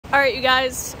All right, you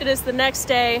guys, it is the next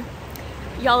day.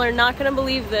 Y'all are not gonna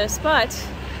believe this, but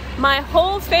my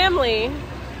whole family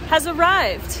has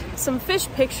arrived. Some fish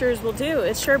pictures will do.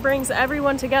 It sure brings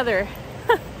everyone together.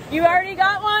 You already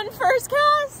got one first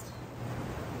cast?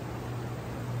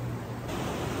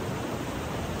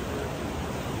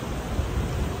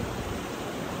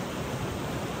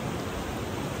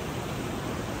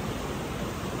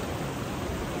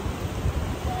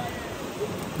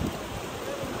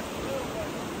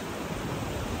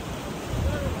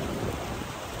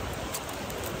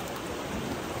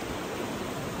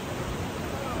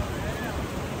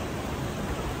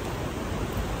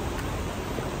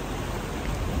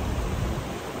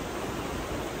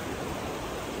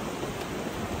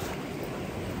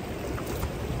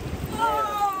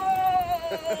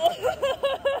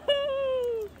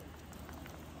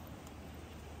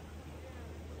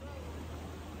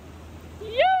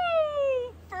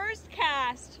 First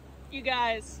cast, you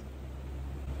guys.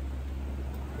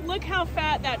 Look how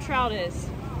fat that trout is.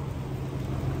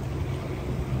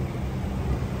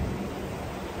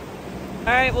 All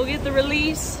right, we'll get the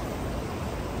release.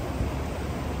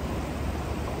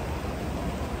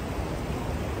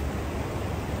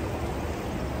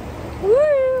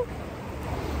 Woo!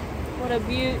 What a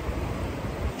beaut.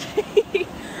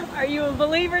 Are you a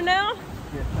believer now?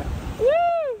 Yeah.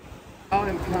 Woo! Saw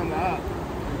him come up.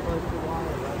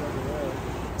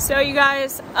 So you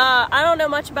guys, I don't know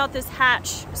much about this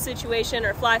hatch situation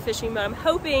or fly fishing, but I'm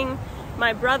hoping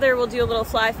my brother will do a little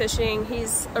fly fishing.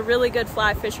 He's a really good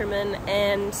fly fisherman,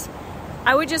 and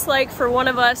I would just like for one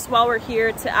of us while we're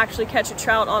here to actually catch a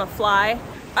trout on a fly.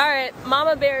 All right,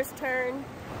 Mama Bear's turn.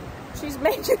 She's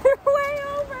making her way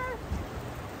over.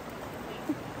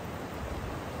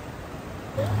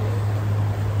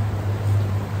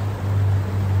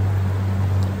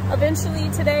 Eventually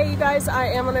today, you guys, I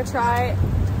am gonna try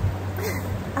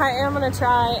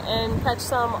and catch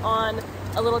some on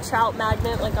a little trout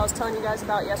magnet like I was telling you guys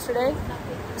about yesterday.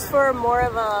 Just for more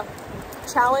of a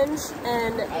challenge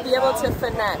and be able to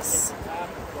finesse.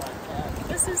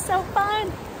 This is so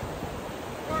fun.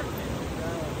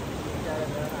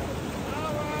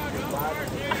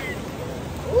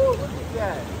 Ooh, look at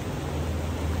that.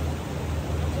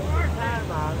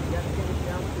 Time on, you got to get it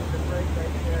down to the break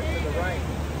right there to the right.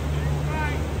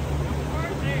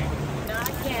 No, I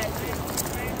can't.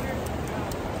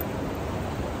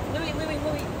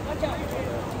 Louie, watch out.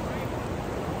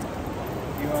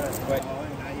 You want to sweat? Oh,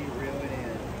 and now you reel it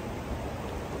in.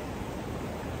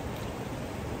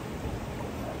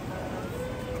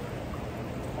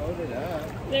 Hold it up.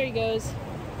 There he goes.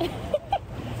 He's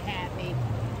happy.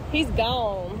 He's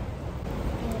gone.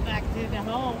 Going back to the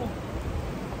hole.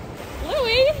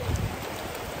 Louie,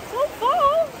 don't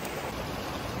fall.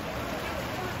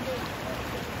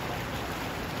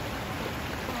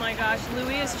 Oh my gosh,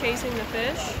 Louie is chasing the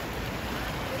fish.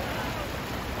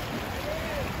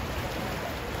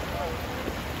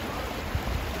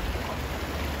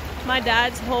 My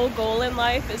dad's whole goal in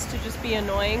life is to just be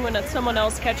annoying when someone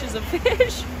else catches a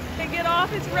fish. They get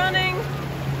off, it's running.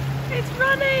 It's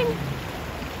running.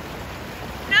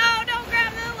 No, don't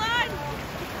grab the line.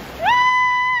 Woo!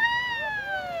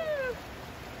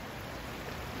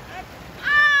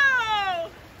 Oh!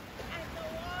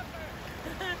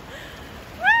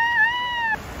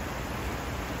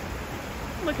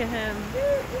 Woo! Look at him.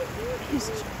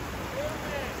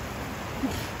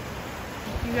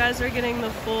 You guys are getting the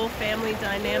full family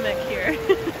dynamic here.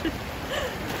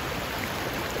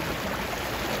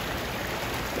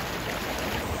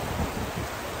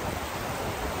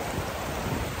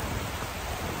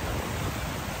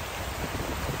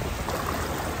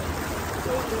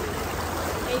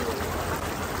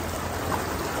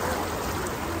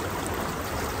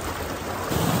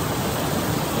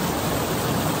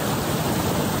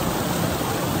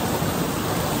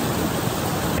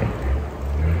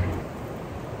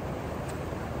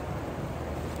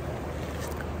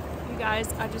 Guys,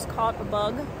 I just caught a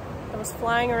bug that was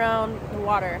flying around the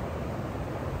water.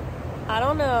 I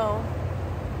don't know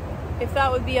if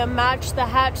that would be a match the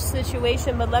hatch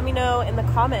situation, but let me know in the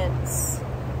comments.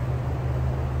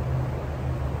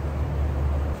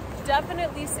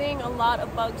 Definitely seeing a lot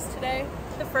of bugs today.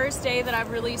 The first day that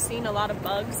I've really seen a lot of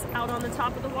bugs out on the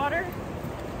top of the water.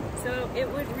 So it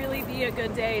would really be a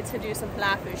good day to do some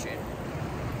fly fishing.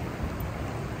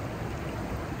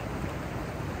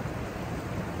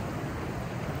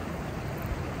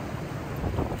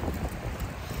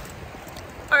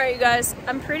 Alright, you guys,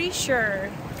 I'm pretty sure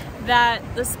that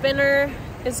the spinner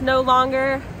is no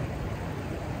longer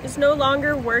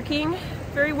working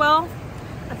very well.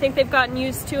 I think they've gotten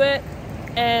used to it.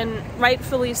 and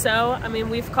rightfully so. I mean,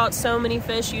 we've caught so many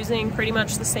fish using pretty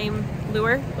much the same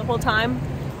lure the whole time.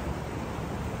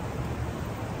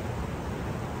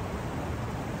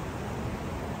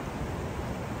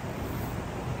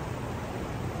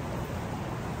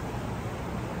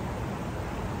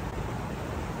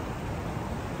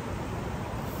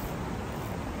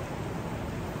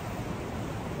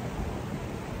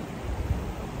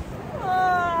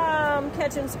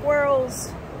 Catching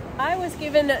squirrels. I was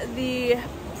given the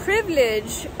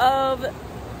privilege of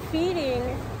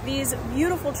feeding these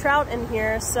beautiful trout in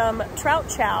here some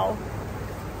trout chow,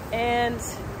 and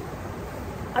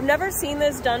I've never seen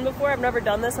this done before. I've never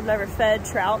done this. I've never fed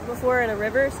trout before in a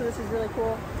river, so this is really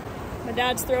cool. My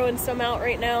dad's throwing some out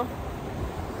right now.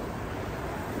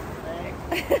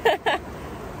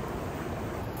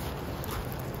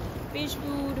 Fish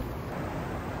food.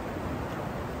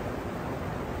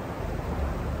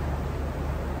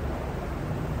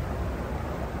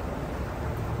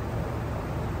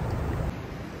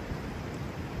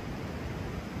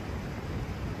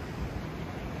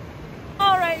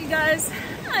 You guys,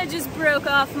 I just broke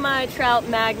off my trout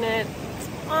magnet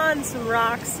on some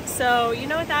rocks, so you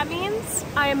know what that means?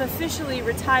 I am officially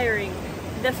retiring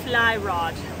the fly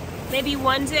rod. Maybe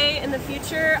one day in the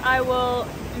future I will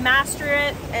master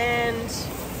it and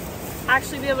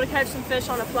actually be able to catch some fish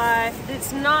on a fly.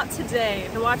 It's not today.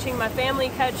 Watching my family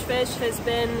catch fish has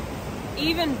been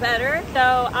even better,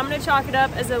 so I'm gonna chalk it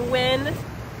up as a win.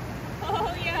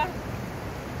 Oh yeah.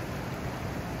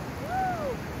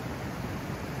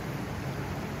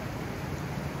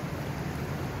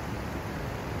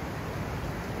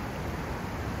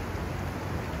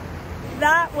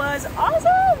 That was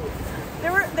awesome!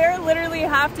 There literally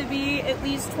have to be at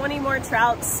least 20 more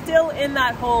trout still in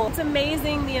that hole. It's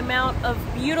amazing the amount of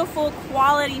beautiful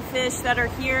quality fish that are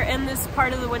here in this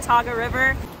part of the Watauga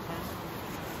River.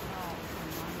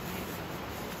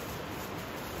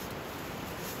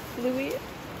 Louis?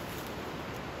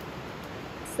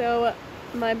 So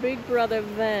my big brother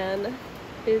Van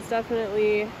is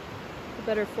definitely a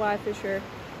better fly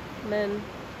fisherman.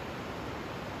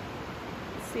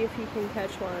 See if he can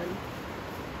catch one.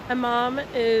 My mom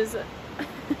is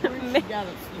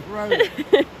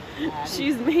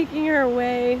she's making her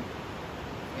way. You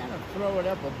gotta throw it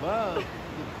up above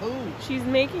the pool. She's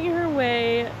making her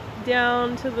way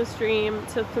down to the stream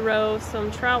to throw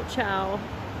some trout chow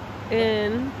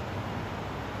in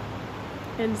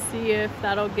and see if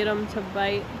that'll get them to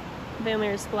bite Van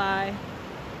Leer's fly.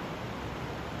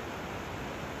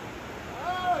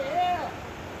 Oh yeah!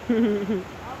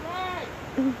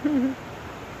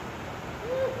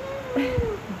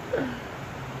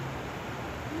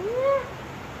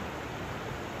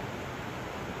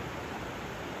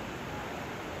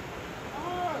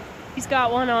 He's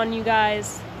got one on, you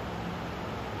guys.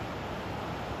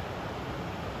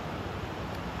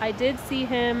 I did see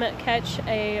him catch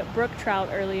a brook trout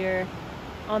earlier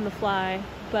on the fly,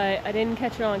 but I didn't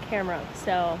catch it on camera.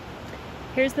 So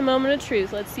here's the moment of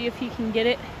truth. Let's see if he can get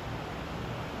it.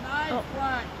 Nice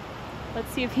one. Let's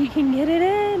see if he can get it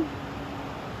in.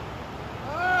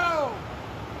 Oh!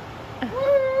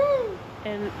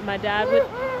 And my dad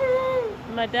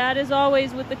is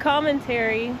always with the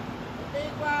commentary.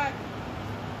 Big one.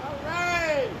 All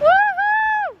right.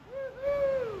 Woohoo!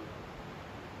 Woohoo!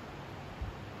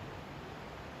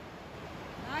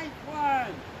 Nice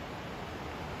one.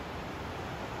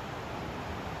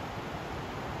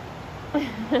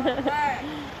 All right.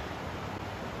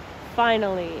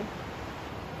 Finally.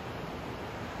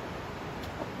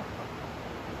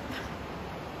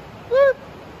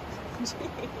 Jeez.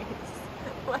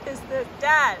 What is this?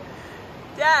 Dad!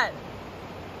 Dad!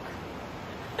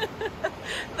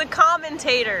 The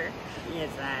commentator.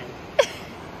 Yes, I.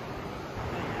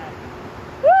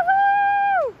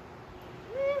 Woohoo!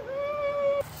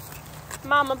 Woohoo!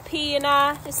 Mama P and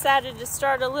I decided to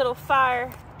start a little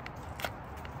fire.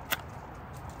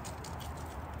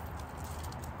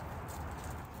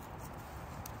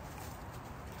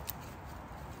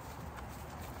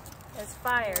 It's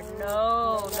fire.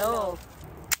 No, no.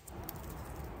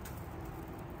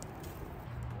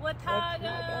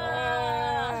 Watauga!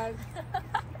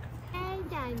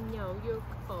 I know you're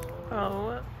cold.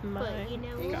 Oh my. But you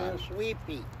know He's what? a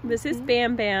sweepy. This is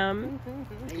Bam Bam.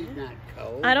 He's not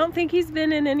cold. I don't think he's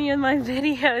been in any of my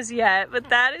videos yet, but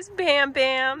that is Bam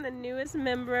Bam, the newest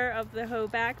member of the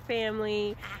Hoback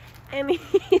family. And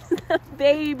he's the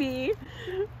baby.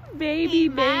 He's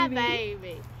my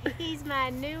baby. He's my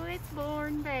newest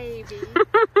born baby.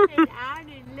 And I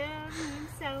just love him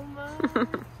so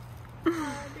much. I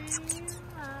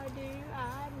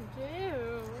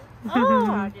do. Oh,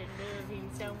 I just love him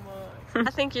so much. I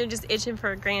think you're just itching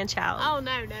for a grandchild. Oh,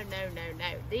 no.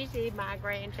 This is my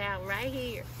grandchild right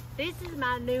here. This is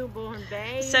my newborn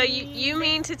baby. So you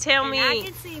mean to tell me... I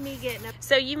can see me getting up.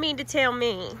 So you mean to tell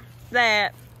me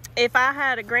that if I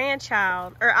had a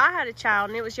grandchild, or I had a child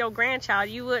and it was your grandchild,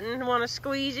 you wouldn't want to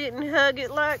squeeze it and hug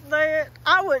it like that?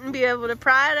 I wouldn't be able to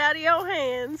pry it out of your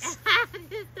hands. I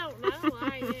just don't know.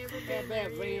 I ain't never been there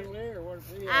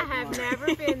yet. I have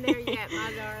never been there yet,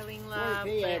 my darling love.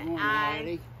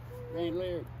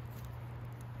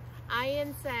 I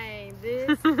am saying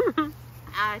this.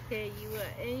 I tell you what,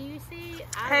 and you see,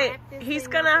 hey, he's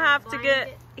gonna have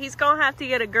to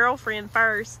get a girlfriend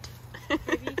first. Have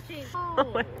you seen?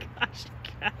 Oh my gosh,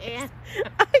 guys. Yeah.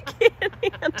 I can't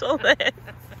handle this.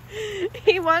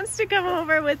 He wants to come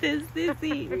over with his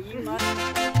sissy.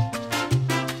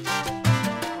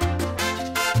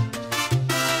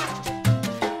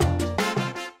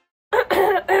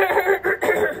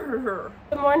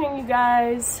 Good morning, you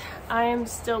guys. I am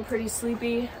still pretty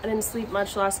sleepy. I didn't sleep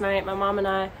much last night. My mom and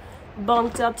I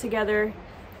bunked up together,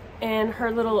 and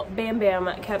her little Bam Bam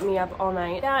kept me up all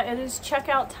night. Yeah, it is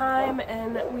checkout time,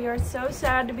 and we are so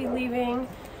sad to be leaving.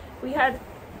 We had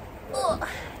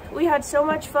so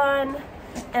much fun,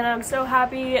 and I'm so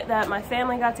happy that my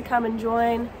family got to come and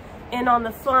join in on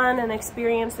the fun and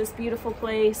experience this beautiful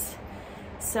place.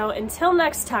 So until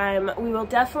next time, we will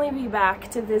definitely be back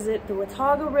to visit the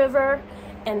Watauga River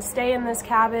and stay in this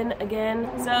cabin again.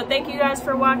 So thank you guys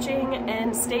for watching,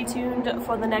 and stay tuned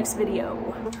for the next video.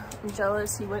 I'm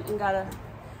jealous. He went and got a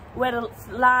wet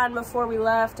line before we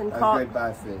left and caught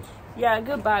goodbye fish. Yeah, a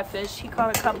goodbye fish. He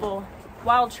caught a couple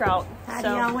wild trout. He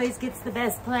always gets the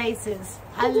best places.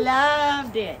 I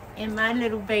loved it, and my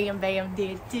little Bam Bam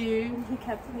did too. He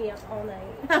kept me up all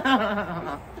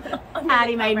night.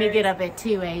 Hattie made me get up at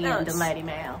 2 a.m. to let him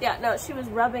out. Yeah, no, she was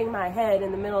rubbing my head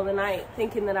in the middle of the night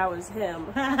thinking that I was him.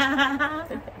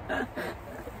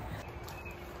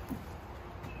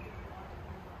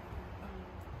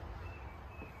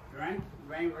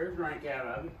 Drink out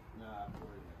of it.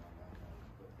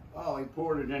 Oh, he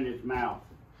poured it in his mouth.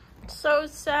 So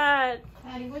sad.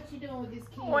 Hattie, what you doing with this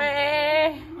kid?